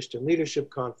Southern Christian Leadership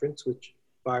Conference, which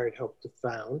Bayard helped to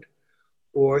found,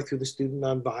 or through the Student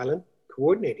Nonviolent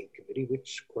Coordinating Committee,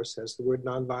 which of course has the word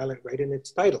nonviolent right in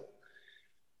its title.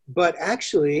 But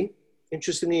actually,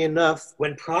 interestingly enough,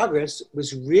 when progress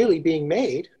was really being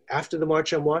made after the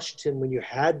March on Washington, when you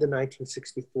had the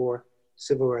 1964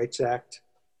 Civil Rights Act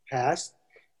passed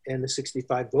and the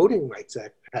 65 Voting Rights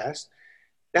Act passed,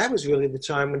 that was really the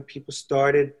time when people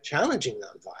started challenging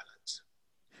nonviolence.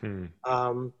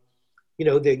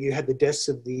 You had the deaths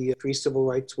of the three civil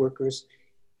rights workers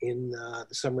in the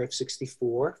summer of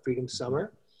 '64, Freedom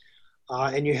Summer,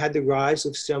 and you had the rise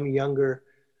of some younger.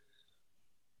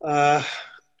 You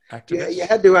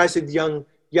had the rise of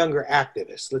younger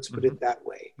activists. Let's put it that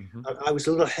way. I was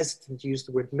a little hesitant to use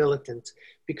the word militant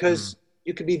because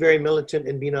you could be very militant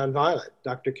and be nonviolent.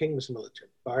 Dr. King was militant.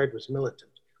 Bayard was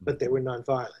militant, but they were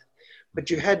nonviolent. But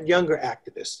you had younger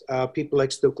activists, people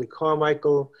like Stokely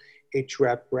Carmichael, H.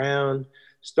 Rap Brown,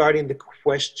 starting to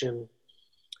question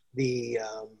the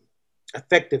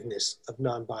effectiveness of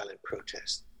nonviolent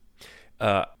protest.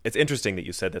 It's interesting that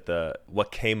you said that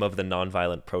what came of the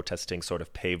nonviolent protesting sort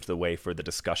of paved the way for the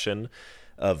discussion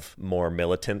of more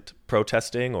militant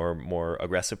protesting or more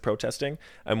aggressive protesting.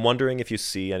 I'm wondering if you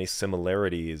see any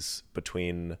similarities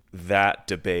between that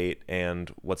debate and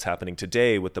what's happening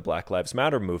today with the Black Lives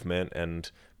Matter movement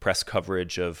and press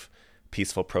coverage of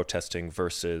peaceful protesting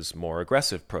versus more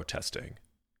aggressive protesting.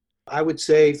 I would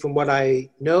say from what I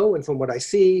know and from what I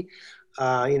see,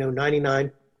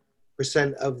 99%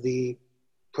 of the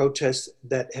protests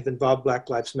that have involved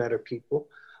Black Lives Matter people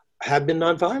have been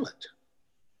nonviolent.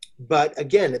 But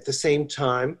again, at the same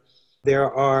time,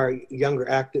 there are younger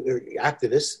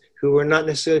activists who are not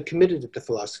necessarily committed to the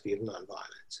philosophy of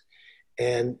nonviolence.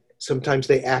 And sometimes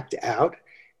they act out,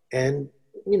 and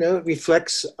it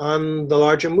reflects on the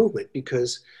larger movement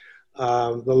because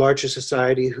the larger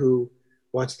society who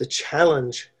wants to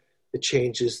challenge the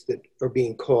changes that are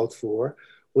being called for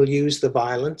will use the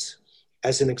violence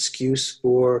as an excuse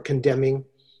for condemning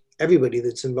everybody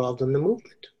that's involved in the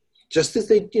movement, just as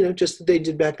they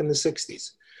did back in the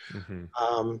 60s.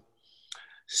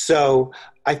 So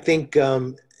I think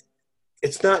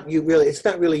it's not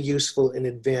really useful in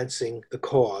advancing the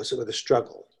cause or the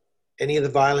struggle. Any of the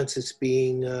violence that's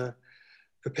being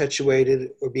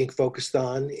perpetuated or being focused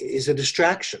on is a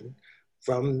distraction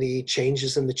from the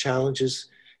changes and the challenges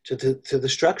to the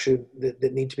structure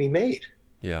that need to be made.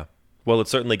 Yeah. Well, it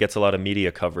certainly gets a lot of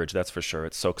media coverage, that's for sure.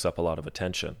 It soaks up a lot of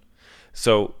attention.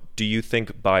 So do you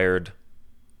think Bayard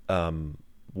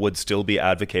would still be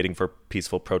advocating for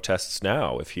peaceful protests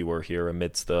now if he were here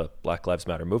amidst the Black Lives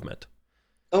Matter movement?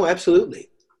 Oh, absolutely.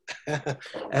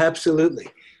 Absolutely.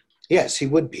 Yes, he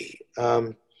would be.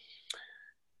 What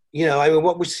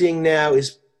we're seeing now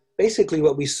is basically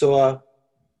what we saw,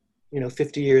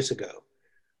 50 years ago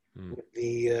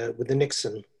with the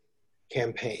Nixon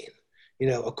campaign.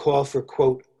 A call for,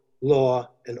 quote, law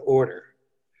and order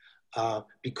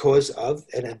because of,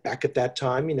 and back at that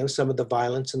time, some of the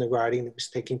violence and the rioting that was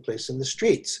taking place in the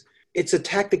streets. It's a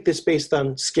tactic that's based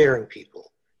on scaring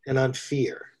people and on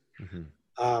fear. Mm-hmm.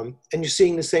 And you're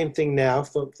seeing the same thing now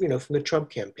from the Trump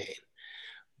campaign.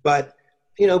 But,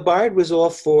 Bayard was all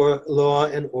for law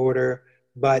and order,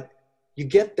 but you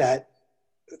get that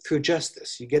through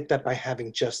justice. You get that by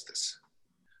having justice,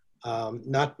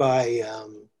 not by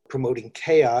promoting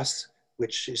chaos,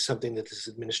 which is something that this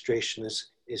administration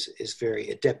is very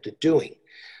adept at doing.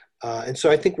 And so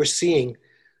I think we're seeing,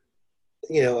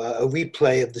 a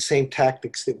replay of the same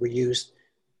tactics that were used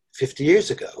 50 years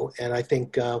ago. And I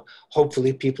think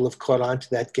hopefully people have caught on to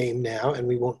that game now, and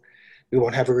we won't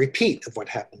have a repeat of what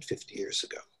happened 50 years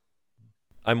ago.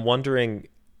 I'm wondering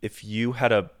if you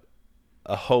had a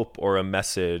hope or a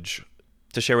message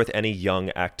to share with any young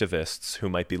activists who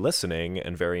might be listening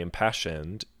and very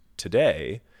impassioned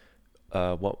today,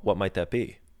 what might that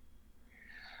be?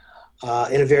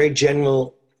 In a very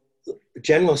general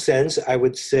sense, I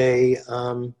would say,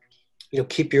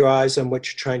 keep your eyes on what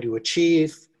you're trying to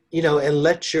achieve, and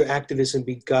let your activism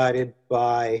be guided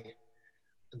by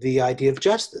the idea of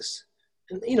justice.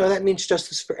 And, that means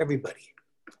justice for everybody,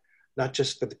 not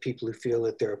just for the people who feel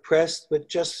that they're oppressed, but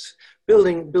just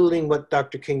building what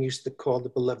Dr. King used to call the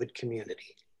beloved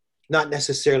community, not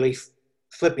necessarily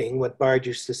flipping what Bayard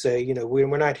used to say,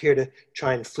 we're not here to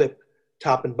try and flip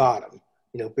top and bottom,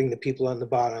 bring the people on the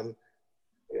bottom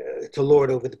to lord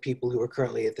over the people who are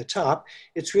currently at the top.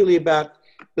 It's really about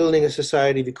building a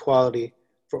society of equality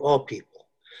for all people.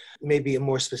 Maybe a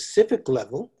more specific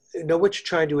level, know what you're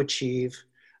trying to achieve,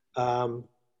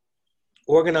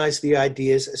 organize the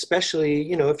ideas,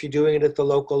 especially, if you're doing it at the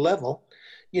local level.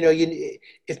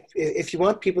 If you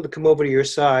want people to come over to your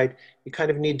side, you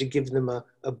kind of need to give them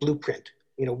a blueprint.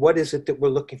 What is it that we're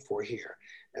looking for here?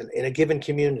 And in a given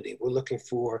community, we're looking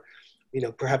for,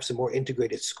 perhaps a more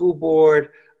integrated school board,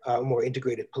 a more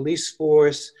integrated police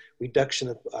force,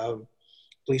 reduction of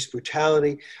police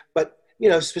brutality, but,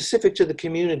 specific to the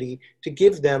community, to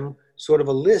give them sort of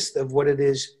a list of what it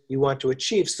is you want to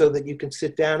achieve so that you can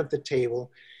sit down at the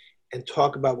table and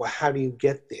talk about, well, how do you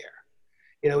get there?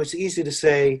 It's easy to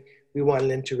say we want an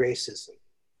end to racism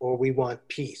or we want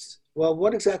peace. Well,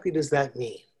 what exactly does that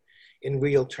mean in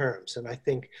real terms? And I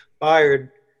think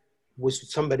Bayard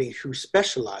was somebody who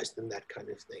specialized in that kind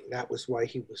of thing. That was why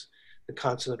he was the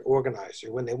consummate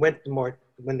organizer. When they went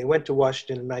to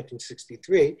Washington in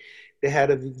 1963, they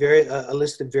had a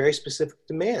list of very specific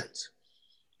demands.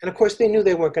 And of course, they knew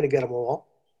they weren't going to get them all,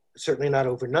 certainly not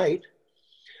overnight,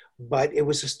 but it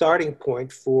was a starting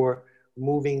point for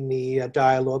moving the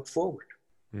dialogue forward.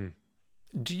 Mm.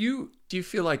 Do you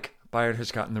feel like Bayard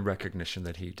has gotten the recognition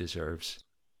that he deserves?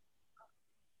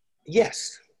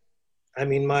 Yes. I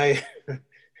mean, my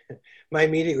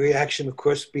immediate reaction, of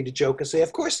course, would be to joke and say,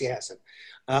 of course he hasn't.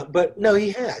 But no,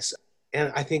 he has.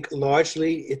 And I think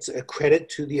largely it's a credit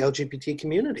to the LGBT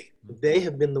community. They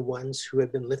have been the ones who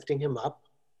have been lifting him up,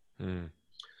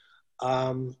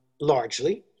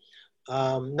 largely.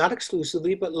 Not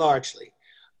exclusively, but largely.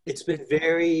 It's been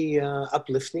very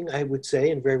uplifting, I would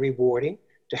say, and very rewarding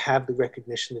to have the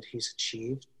recognition that he's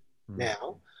achieved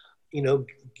now.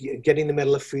 Getting the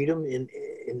Medal of Freedom in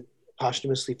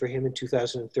posthumously for him in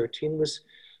 2013 was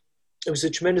a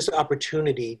tremendous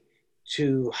opportunity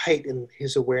to heighten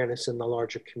his awareness in the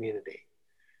larger community.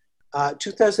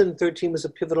 2013 was a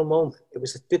pivotal moment. It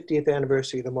was the 50th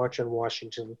anniversary of the March on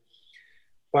Washington.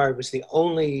 Bayard was the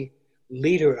only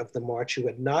leader of the march who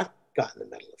had not gotten the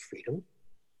Medal of Freedom.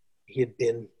 He had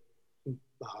been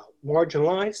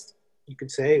marginalized, you could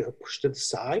say, or pushed to the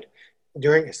side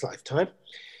during his lifetime.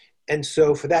 And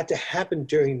so for that to happen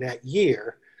during that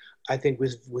year, I think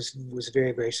was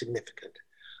very, very significant.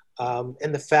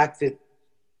 And the fact that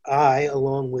I,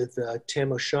 along with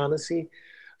Tim O'Shaughnessy,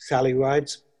 Sally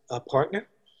Ride's partner,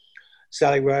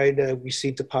 Sally Ride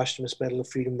received the posthumous Medal of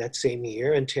Freedom that same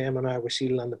year, and Tam and I were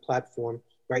seated on the platform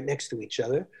right next to each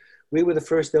other. We were the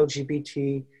first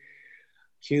LGBTQ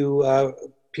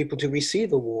people to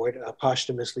receive award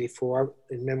posthumously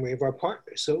in memory of our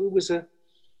partners. So it was a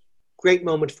great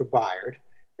moment for Bayard,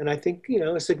 and I think,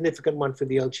 a significant one for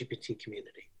the LGBT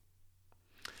community.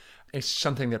 It's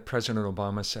something that President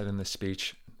Obama said in the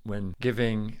speech when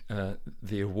giving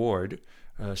the award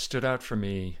stood out for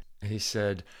me. He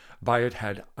said, Bayard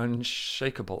had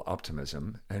unshakable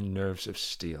optimism and nerves of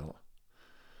steel.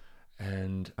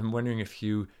 And I'm wondering if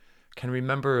you can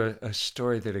remember a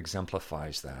story that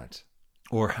exemplifies that,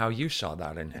 or how you saw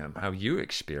that in him, how you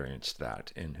experienced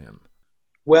that in him.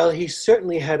 Well, he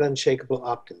certainly had unshakable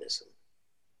optimism.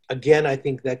 Again, I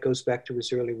think that goes back to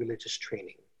his early religious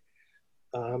training.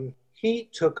 He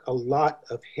took a lot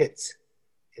of hits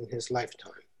in his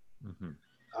lifetime,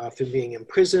 from being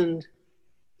imprisoned,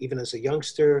 even as a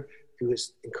youngster, through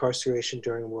his incarceration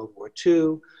during World War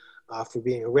II, for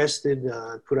being arrested,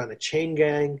 put on a chain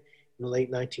gang in the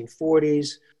late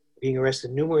 1940s, being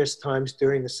arrested numerous times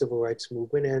during the Civil Rights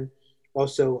Movement, and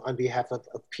also on behalf of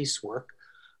peace work.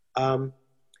 And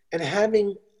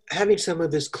having some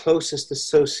of his closest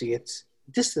associates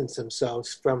distance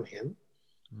themselves from him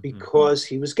because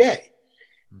he was gay,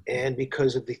 and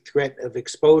because of the threat of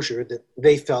exposure that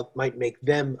they felt might make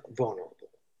them vulnerable.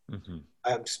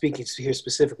 I'm speaking here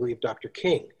specifically of Dr.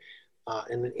 King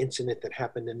and an incident that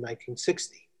happened in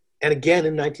 1960. And again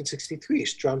in 1963,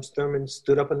 Strom Thurmond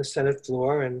stood up on the Senate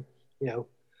floor and,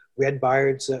 read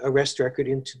Bayard's arrest record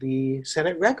into the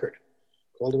Senate record,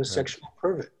 called him a sexual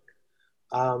pervert,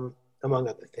 among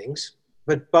other things.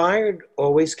 But Bayard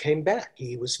always came back.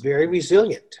 He was very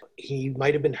resilient. He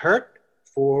might have been hurt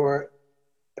for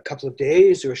a couple of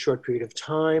days or a short period of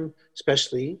time,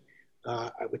 especially,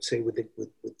 I would say, with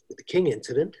the King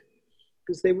incident,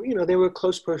 because they were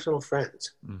close personal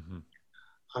friends.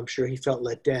 I'm sure he felt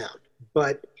let down,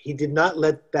 but he did not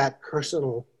let that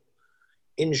personal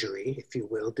injury, if you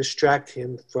will, distract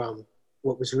him from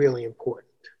what was really important,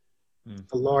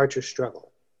 the larger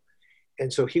struggle.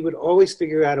 And so he would always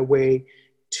figure out a way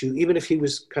to, even if he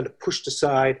was kind of pushed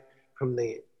aside from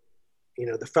the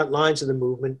front lines of the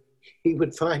movement, he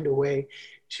would find a way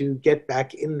to get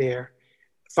back in there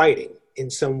fighting in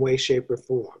some way, shape, or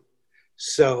form.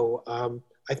 So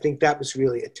I think that was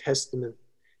really a testament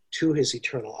to his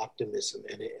eternal optimism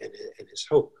and his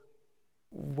hope.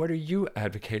 What are you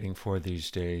advocating for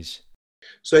these days?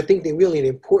 So I think the really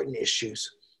important issues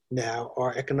now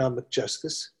are economic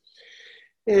justice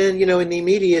and, in the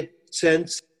immediate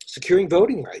sense, securing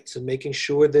voting rights and making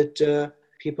sure that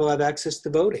people have access to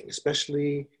voting,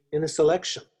 especially in this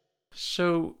election.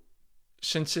 So,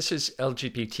 since this is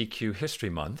LGBTQ History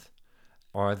Month,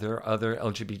 are there other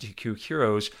LGBTQ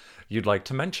heroes you'd like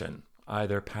to mention,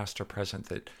 either past or present,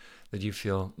 that you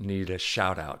feel need a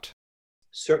shout out?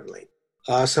 Certainly.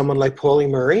 Someone like Pauli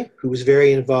Murray, who was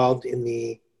very involved in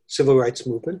the civil rights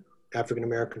movement,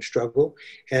 African-American struggle,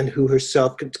 and who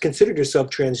herself considered herself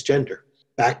transgender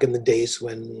back in the days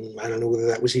when, I don't know whether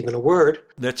that was even a word.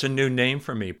 That's a new name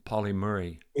for me, Pauli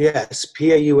Murray. Yes,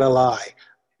 Pauli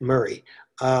Murray.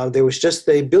 There was just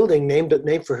a building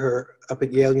named for her up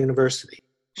at Yale University.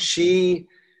 She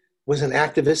was an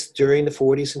activist during the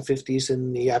 40s and 50s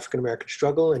in the African-American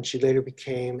struggle, and she later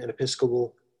became an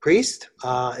Episcopal priest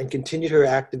and continued her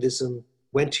activism,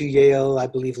 went to Yale, I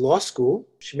believe, law school.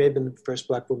 She may have been the first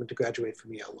Black woman to graduate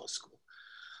from Yale Law School.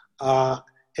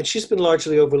 And she's been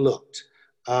largely overlooked.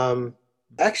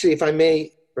 Actually, if I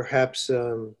may perhaps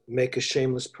make a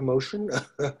shameless promotion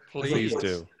Please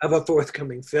do. Of a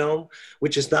forthcoming film,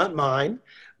 which is not mine,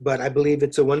 but I believe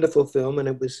it's a wonderful film,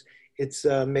 and it's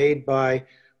made by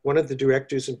one of the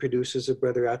directors and producers of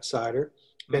Brother Outsider,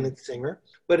 Bennett Singer.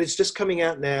 But it's just coming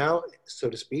out now, so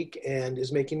to speak, and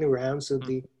is making the rounds of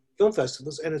the film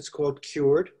festivals, and it's called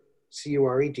Cured,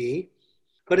 C-U-R-E-D.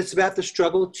 But it's about the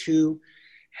struggle to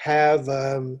have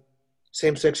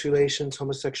same-sex relations,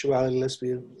 homosexuality,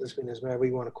 lesbianism, whatever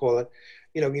you want to call it,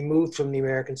 removed from the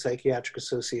American Psychiatric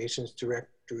Association's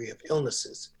directory of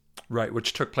illnesses. Right,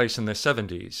 which took place in the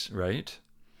 70s, right?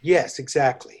 Yes,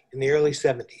 exactly, in the early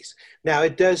 70s. Now,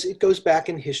 it goes back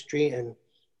in history and,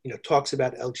 talks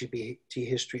about LGBT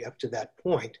history up to that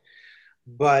point.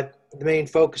 But the main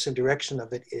focus and direction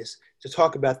of it is to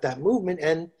talk about that movement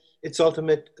and its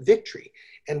ultimate victory.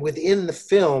 And within the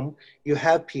film, you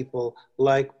have people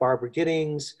like Barbara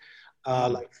Giddings,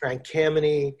 like Frank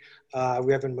Kameny,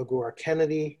 Reverend Magora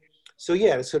Kennedy. So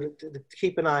yeah, to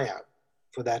keep an eye out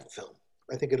for that film.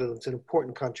 I think it's an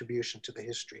important contribution to the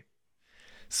history.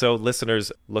 So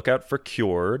listeners, look out for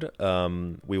Cured.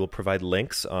 We will provide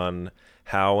links on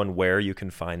how and where you can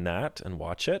find that and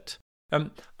watch it.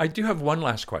 I do have one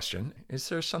last question. Is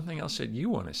there something else that you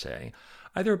want to say,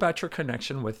 either about your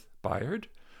connection with Bayard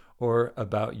or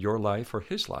about your life or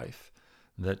his life,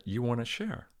 that you want to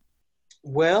share?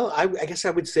 Well, I guess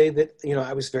I would say that,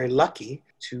 I was very lucky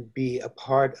to be a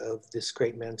part of this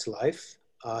great man's life,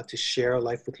 to share a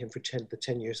life with him for the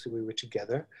 10 years that we were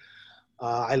together.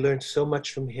 I learned so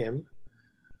much from him,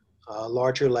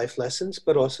 larger life lessons,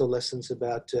 but also lessons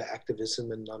about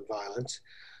activism and nonviolence.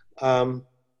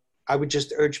 I would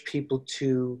just urge people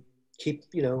to keep,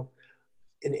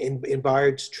 in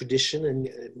Bayard's tradition and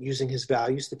using his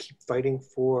values, to keep fighting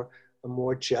for a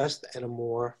more just and a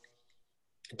more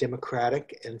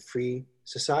democratic and free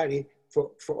society for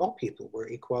all people, where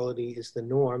equality is the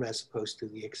norm as opposed to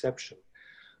the exception.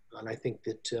 And I think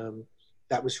that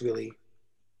that was really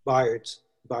Bayard's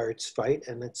fight,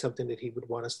 and that's something that he would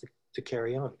want us to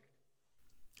carry on.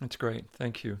 That's great.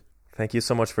 Thank you. Thank you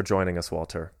so much for joining us,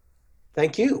 Walter.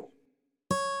 Thank you.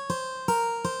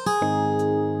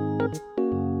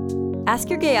 Ask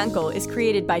Your Gay Uncle is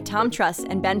created by Tom Truss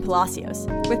and Ben Palacios,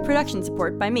 with production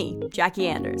support by me, Jackie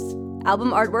Anders.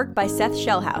 Album artwork by Seth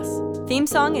Shellhouse. Theme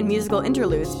song and musical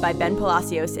interludes by Ben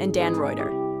Palacios and Dan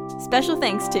Reuter. Special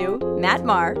thanks to Matt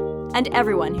Marr and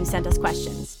everyone who sent us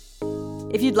questions.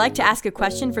 If you'd like to ask a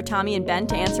question for Tommy and Ben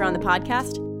to answer on the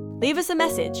podcast, leave us a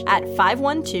message at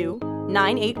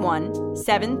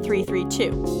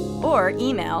 512-981-7332 or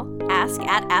email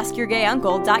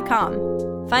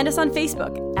ask@askyourgayuncle.com. Find us on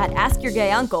Facebook at Ask Your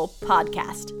Gay Uncle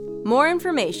Podcast. More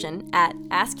information at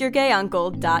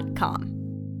askyourgayuncle.com.